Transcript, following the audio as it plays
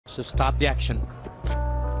to start the action.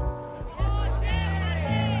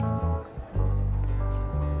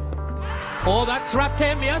 Oh, that's wrapped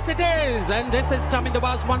him. Yes, it is. And this is Chaminda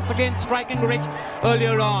Vaas once again striking rich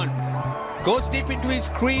earlier on. Goes deep into his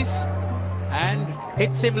crease and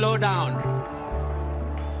hits him low down.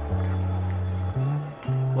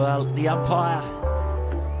 Well, the umpire,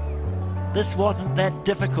 this wasn't that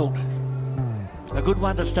difficult. A good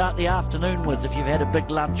one to start the afternoon with if you've had a big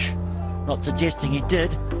lunch. Not suggesting he did,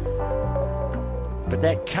 but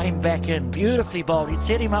that came back in beautifully bowled. He'd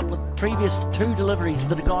set him up with previous 2 deliveries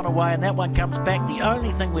that had gone away, and that one comes back. The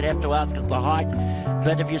only thing we'd have to ask is the height,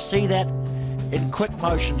 but if you see that in quick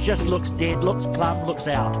motion, just looks dead, looks plumb, looks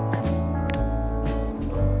out.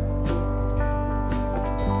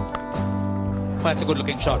 Well, that's a good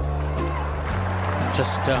looking shot.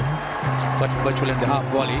 Just got virtually in the half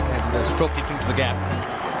volley and stroked it into the gap.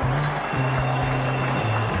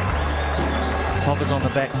 Hovers on the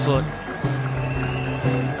back foot.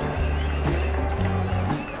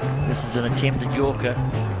 This is an attempted Yorker.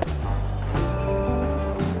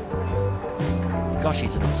 Gosh,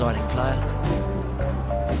 he's an exciting player.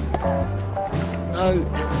 No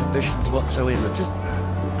ambitions whatsoever, just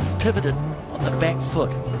pivoted on the back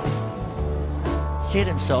foot. Set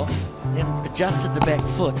himself, then adjusted the back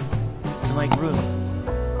foot to make room.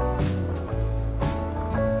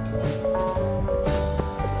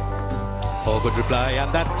 Oh, good reply,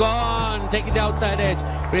 and that's gone, taking the outside edge.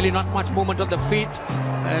 Really not much movement on the feet,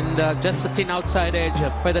 and just a thin outside edge, a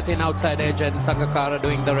feather thin outside edge, and Sangakkara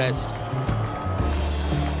doing the rest.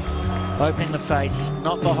 Opening the face,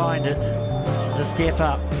 not behind it. This is a step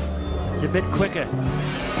up. It's a bit quicker.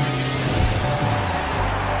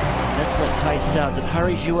 That's what pace does, it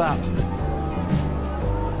hurries you up.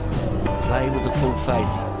 Play with the full face.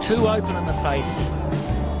 He's too open in the face.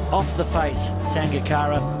 Off the face,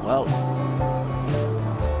 Sangakkara, well,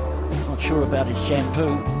 not sure about his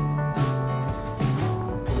shampoo.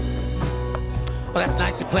 Well, that's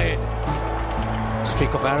nicely played.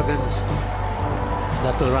 Streak of arrogance.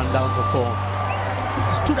 That will run down for 4.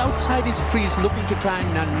 Stood outside his crease looking to try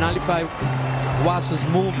and nullify Vaas's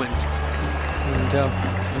movement. And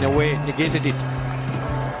in a way negated it.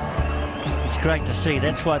 It's great to see.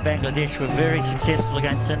 That's why Bangladesh were very successful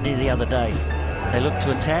against India the other day. They looked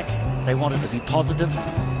to attack. They wanted to be positive.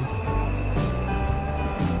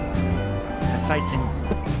 They're facing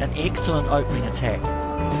an excellent opening attack.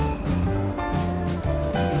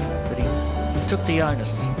 But he took the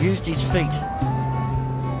onus, used his feet.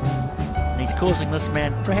 And he's causing this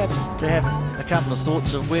man perhaps to have a couple of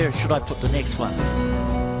thoughts of where should I put the next one.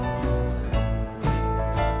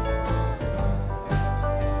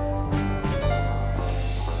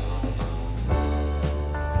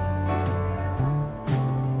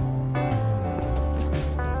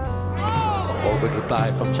 Good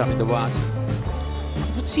reply from Chaminda Vaas.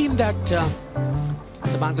 It would seem that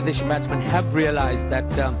the Bangladeshi batsmen have realized that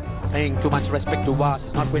paying too much respect to Vaas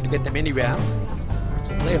is not going to get them anywhere.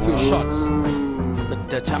 So play a few shots, but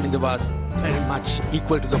Chaminda Vaas very much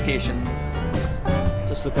equal to the occasion.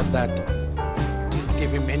 Just look at that. Didn't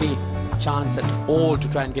give him any chance at all to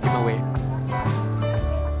try and get him away.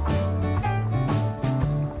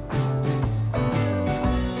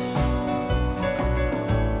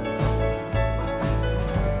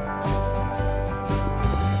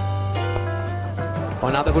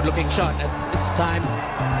 Another good looking shot, and this time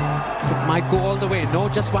it might go all the way, no,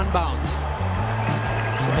 just one bounce.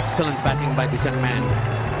 So excellent batting by this young man.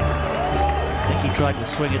 I think he tried to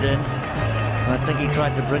swing it in, and I think he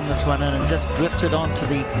tried to bring this one in and just drifted onto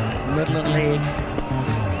the middle and leg.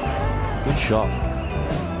 Good shot.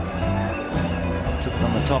 Took it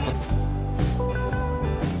on the top.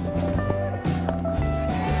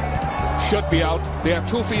 Should be out. There are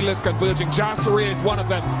 2 fielders converging. Jayasurya is one of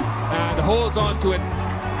them and holds on to it.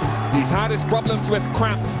 He's had his problems with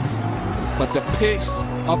cramp, but the pace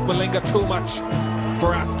of Malinga too much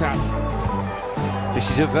for Aftab. This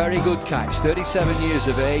is a very good catch, 37 years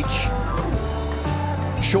of age.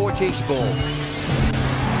 Shortish ball.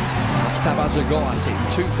 Aftab has a go at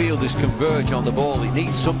it. 2 fielders converge on the ball. It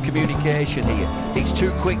needs some communication here. It's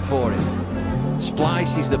too quick for him.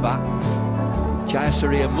 Splices the bat.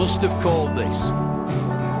 Jayasurya must have called this.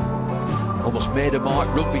 Almost made a mark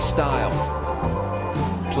rugby style.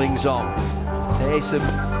 Clings on. Taysom.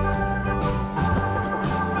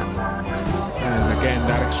 And again,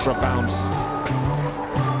 that extra bounce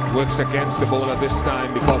works against the bowler this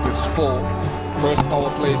time because it's 4. First power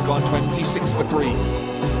play has gone 26 for 3.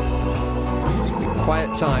 It's been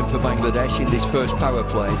quiet time for Bangladesh in this first power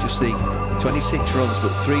play. Just the 26 runs,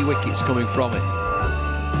 but 3 wickets coming from it.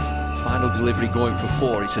 Final delivery going for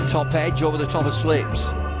 4. It's a top edge over the top of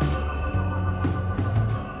slips.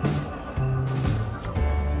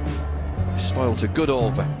 Spoilt a good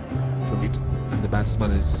over. From it, and the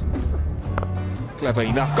batsman is clever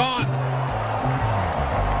enough. Gone!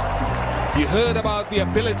 You heard about the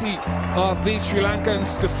ability of these Sri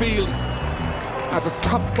Lankans to field as a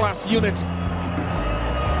top-class unit.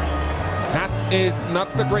 That is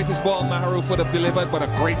not the greatest ball Maharoof would have delivered, but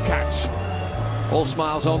a great catch. All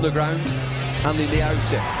smiles on the ground and in the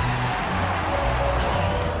outer.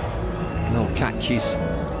 Well, catches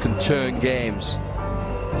can turn games.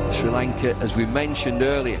 Sri Lanka, as we mentioned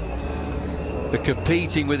earlier, are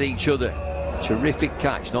competing with each other. Terrific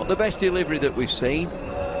catch, not the best delivery that we've seen.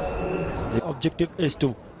 The objective is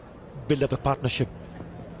to build up a partnership.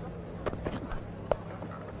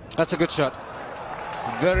 That's a good shot.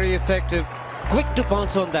 Very effective. Quick to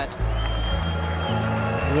pounce on that.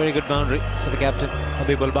 Very good boundary for the captain,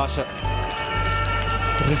 Habibul Basha.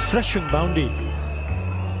 Refreshing boundary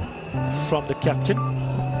from the captain.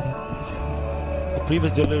 The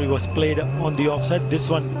previous delivery was played on the offside. This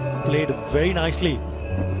one played very nicely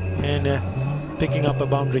and picking up a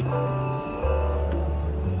boundary.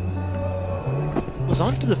 Was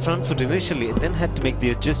onto the front foot initially and then had to make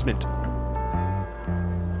the adjustment.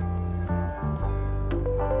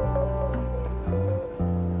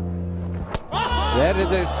 There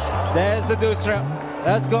it is. There's the Dusra.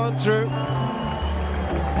 That's gone through.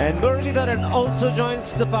 And Muralidharan also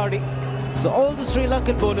joins the party. So all the Sri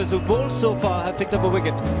Lankan bowlers who bowled so far have picked up a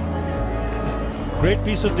wicket. Great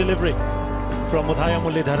piece of delivery from Uthaya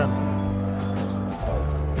Muralidharan.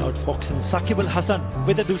 Out Fox and Saqib Al Hasan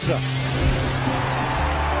with the Dusra.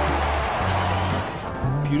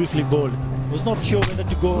 Beautifully bowled. Was not sure whether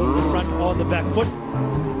to go the front or the back foot.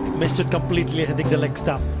 Missed it completely, hitting the leg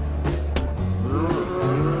stump.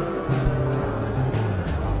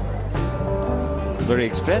 Very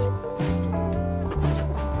express.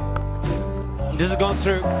 This has gone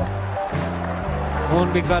through.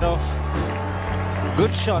 Won't be cut off.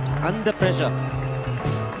 Good shot under pressure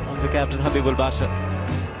on the captain Habibul Basha.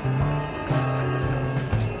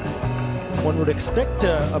 One would expect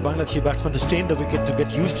a Bangladeshi batsman to stay in the wicket, to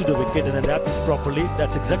get used to the wicket and adapt properly.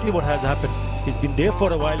 That's exactly what has happened. He's been there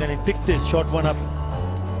for a while and he picked this short one up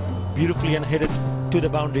beautifully and hit it to the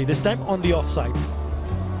boundary, this time on the offside.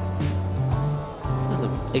 That's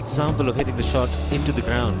an example of hitting the shot into the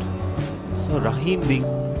ground. So Rahim being...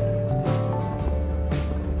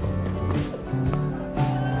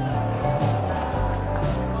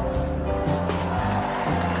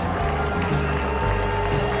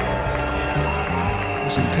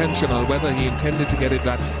 Intentional, whether he intended to get it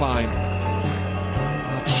that fine,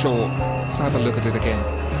 not sure. Let's have a look at it again.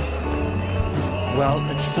 Well,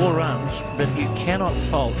 it's 4 runs, but you cannot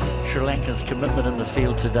fault Sri Lanka's commitment in the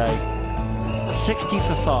field today. 60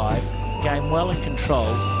 for 5, game well in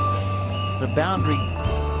control. The boundary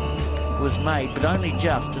was made, but only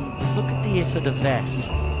just, and look at the effort of Vass.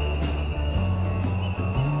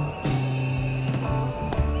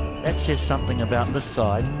 That says something about this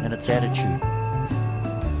side and its attitude.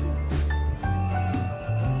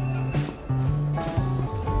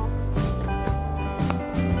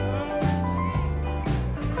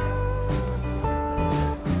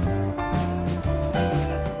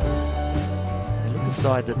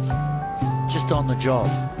 Side that's just on the job,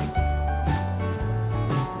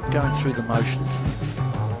 going through the motions.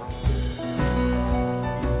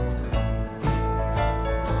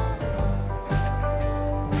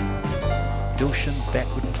 Dilshan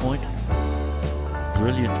backward point,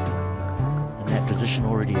 brilliant in that position,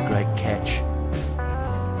 already a great catch.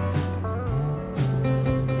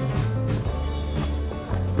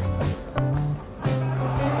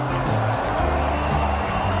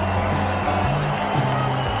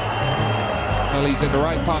 Well, he's in the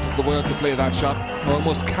right part of the world to play that shot.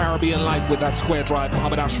 Almost Caribbean-like with that square drive,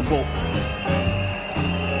 Mohammad Ashraful.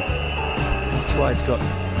 That's why he's got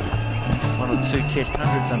 1 or 2 Test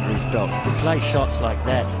hundreds under his belt. He can play shots like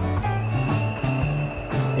that.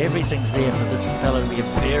 Everything's there for this fellow to be a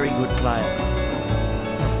very good player.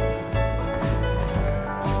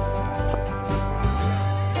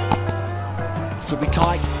 This will be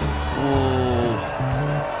tight.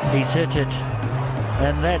 Oh, he's hit it.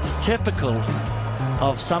 And that's typical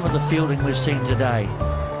of some of the fielding we've seen today.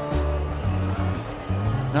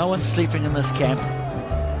 No one's sleeping in this camp.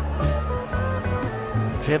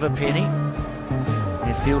 Trevor Penny,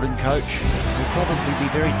 their fielding coach, will probably be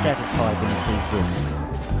very satisfied when he sees this.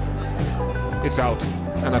 It's out,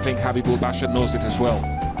 and I think Habibul Basha knows it as well.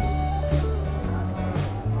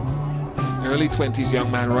 Early 20s young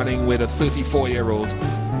man running with a 34-year-old.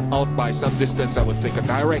 Out by some distance, I would think. A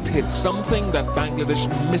direct hit, something that Bangladesh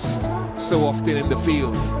missed so often in the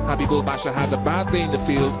field. Habibul Basha had a bad day in the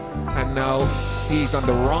field, and now he's on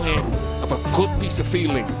the wrong end of of a good piece of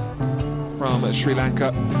fielding from Sri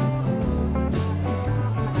Lanka.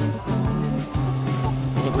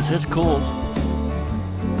 Well, it was his call.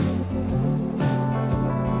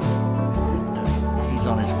 And he's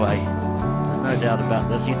on his way. There's no doubt about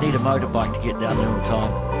this. You need a motorbike to get down there on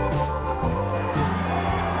time.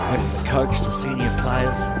 The coach, the senior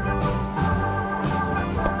players.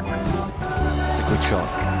 It's a good shot.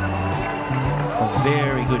 A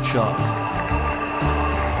very good shot.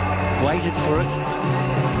 Waited for it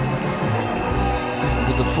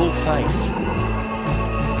with a full face.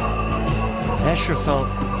 Ashraful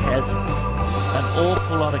has an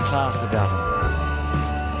awful lot of class about him.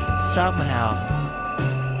 Somehow,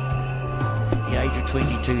 at the age of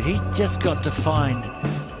 22, he's just got to find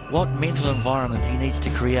what mental environment he needs to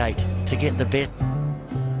create to get the best.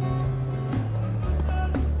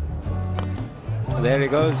 There he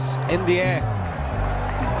goes, in the air.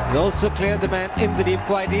 He also cleared the man in the deep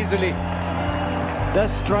quite easily.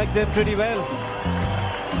 Does strike them pretty well.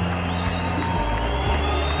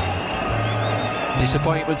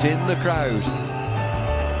 Disappointment in the crowd.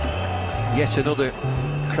 Yet another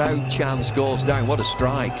crowd chance goes down. What a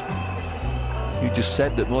strike. You just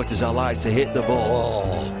said that Mortazar likes to hit the ball.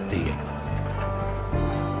 Oh dear.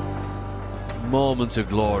 Moment of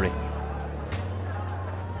glory.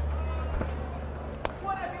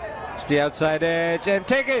 It's the outside edge and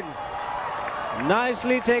taken.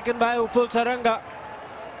 Nicely taken by Upul Taranga.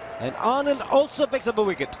 And Arnold also picks up a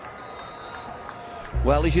wicket.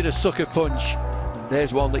 Well, he's in a sucker punch.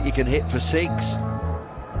 There's one that you can hit for 6.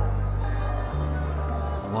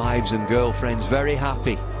 Wives and girlfriends very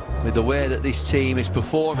happy with the way that this team is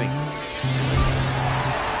performing.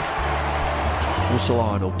 Russell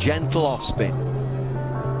Arnold, gentle off spin.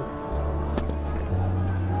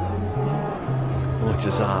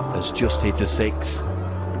 Mortazar has just hit a 6.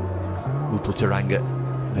 Upul Taranga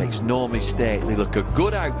makes no mistake. They look a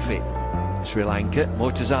good outfit. Sri Lanka.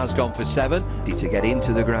 Mortazar's gone for 7 to get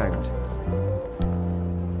into the ground.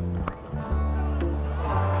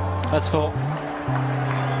 That's 4.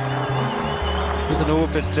 It was an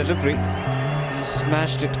over-pitch delivery. He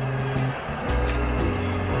smashed it.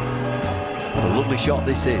 What a lovely shot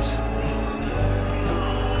this is.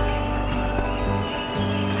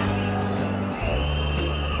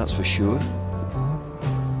 That's for sure.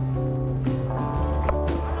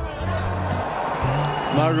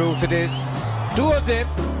 Maroof it is. 2 of them.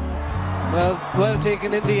 Well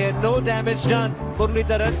taken in the end. No damage done.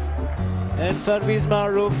 Muralidharan and Parvez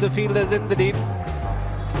Maroof, the fielders in the deep.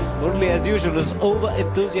 Murali, as usual, is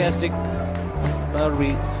over-enthusiastic.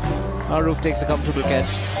 Maroof takes a comfortable catch.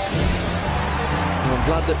 I'm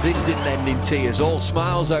glad that this didn't end in tears. All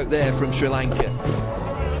smiles out there from Sri Lanka.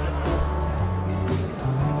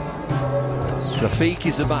 Rafiq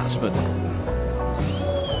is the batsman.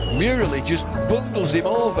 Murali just bundles him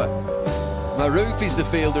over. Maroof is the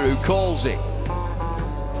fielder who calls it.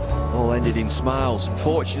 All ended in smiles.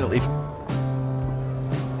 Fortunately.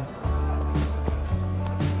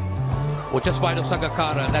 Well, just wide of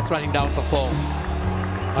Sangakkara, and that's running down for 4.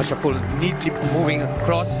 Ashraful neatly moving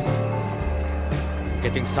across,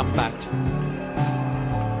 getting some bat.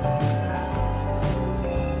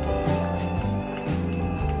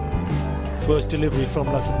 First delivery from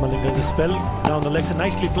Lasith Malinga is a spell down the legs and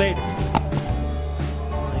nicely played.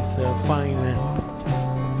 Nice fine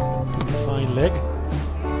leg.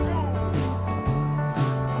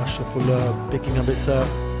 Ashraful picking up his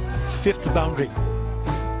 5th boundary.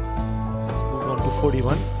 Let's move on to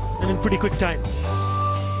 41 and in pretty quick time.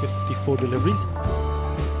 54 deliveries.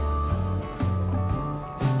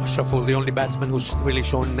 Ashraful, the only batsman who's really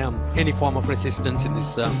shown any form of resistance in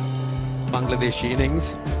this Bangladeshi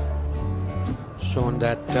innings. Shown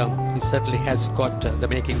that he certainly has got the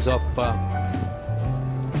makings of a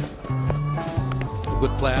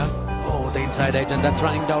good player. Oh, the inside edge, and that's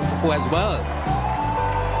running down for 4 as well.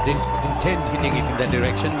 Didn't intend hitting it in that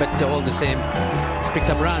direction, but all the same, he's picked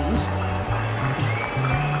up runs.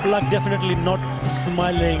 Luck definitely not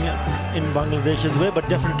smiling in Bangladesh's way, but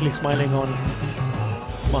definitely smiling on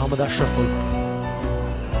Mohammad Ashraful.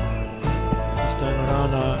 This time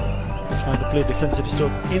around, trying to play defensive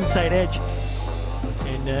stroke, inside edge,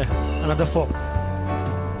 and another 4.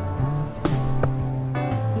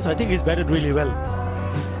 Yes, I think he's batted really well.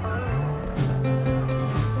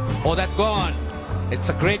 Oh, that's gone. It's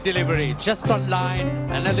a great delivery, just on line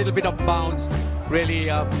and a little bit of bounce. Really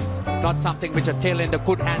not something which a tail-ender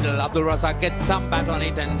could handle. Abdul Razak gets some bat on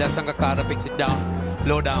it, and Sangakkara picks it down,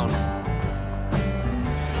 low down.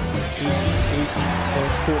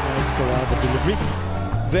 8.4 miles per hour the delivery.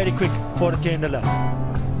 Very quick for a tail-ender.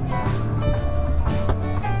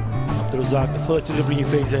 Abdul Razak, the first delivery he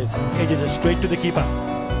faces, edges it straight to the keeper.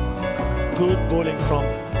 Good bowling from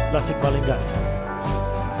Lasith Malinga.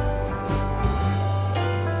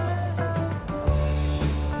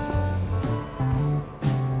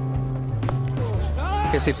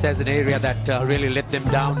 Yes, if there's an area that really let them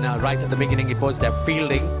down right at the beginning, it was their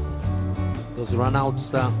fielding. Those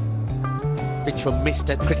run-outs which were missed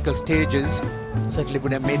at critical stages certainly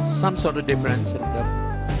would have made some sort of difference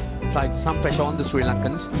and tried some pressure on the Sri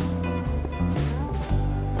Lankans.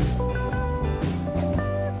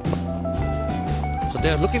 So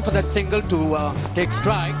they're looking for that single to take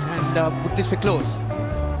strike and put this for close.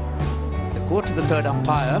 They go to the third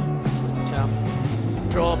umpire, but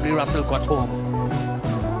probably Russell got home.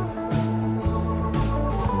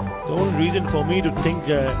 The only reason for me to think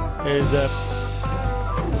is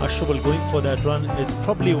Ashraf going for that run is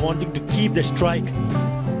probably wanting to keep the strike.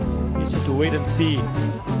 He's to wait and see.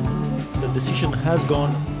 The decision has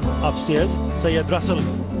gone upstairs. Syed Russell.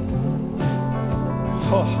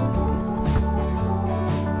 Oh.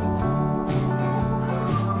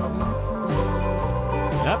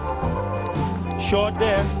 Yep. Short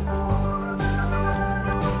there.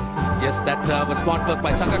 Yes, that was smart work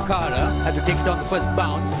by Sangakkara. Had to take it on the first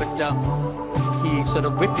bounce, but he sort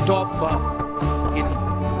of whipped it off in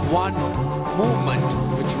one movement,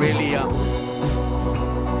 which really...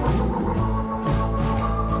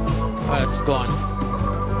 it's gone.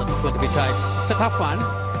 That's going to be tight. It's a tough one.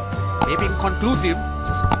 Maybe inconclusive.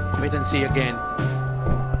 Just wait and see again.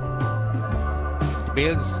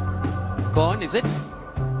 Bale's gone, is it?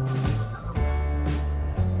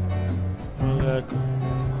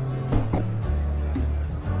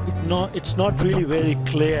 It's not really very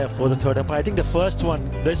clear for the third umpire. I think the first one,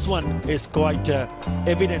 this one is quite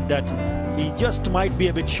evident that he just might be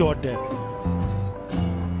a bit short there.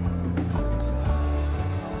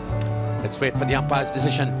 Let's wait for the umpire's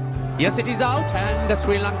decision. Yes, it is out, and the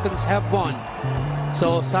Sri Lankans have won.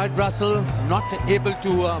 So Syed Russell not able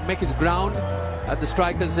to make his ground at the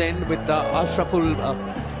striker's end, with Ashraful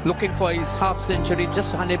looking for his half-century,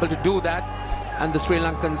 just unable to do that. And the Sri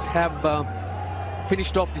Lankans have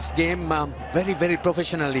finished off this game very, very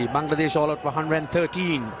professionally. Bangladesh all out for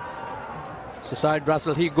 113. So Syed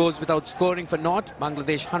Russell, he goes without scoring for naught.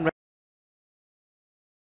 Bangladesh 100.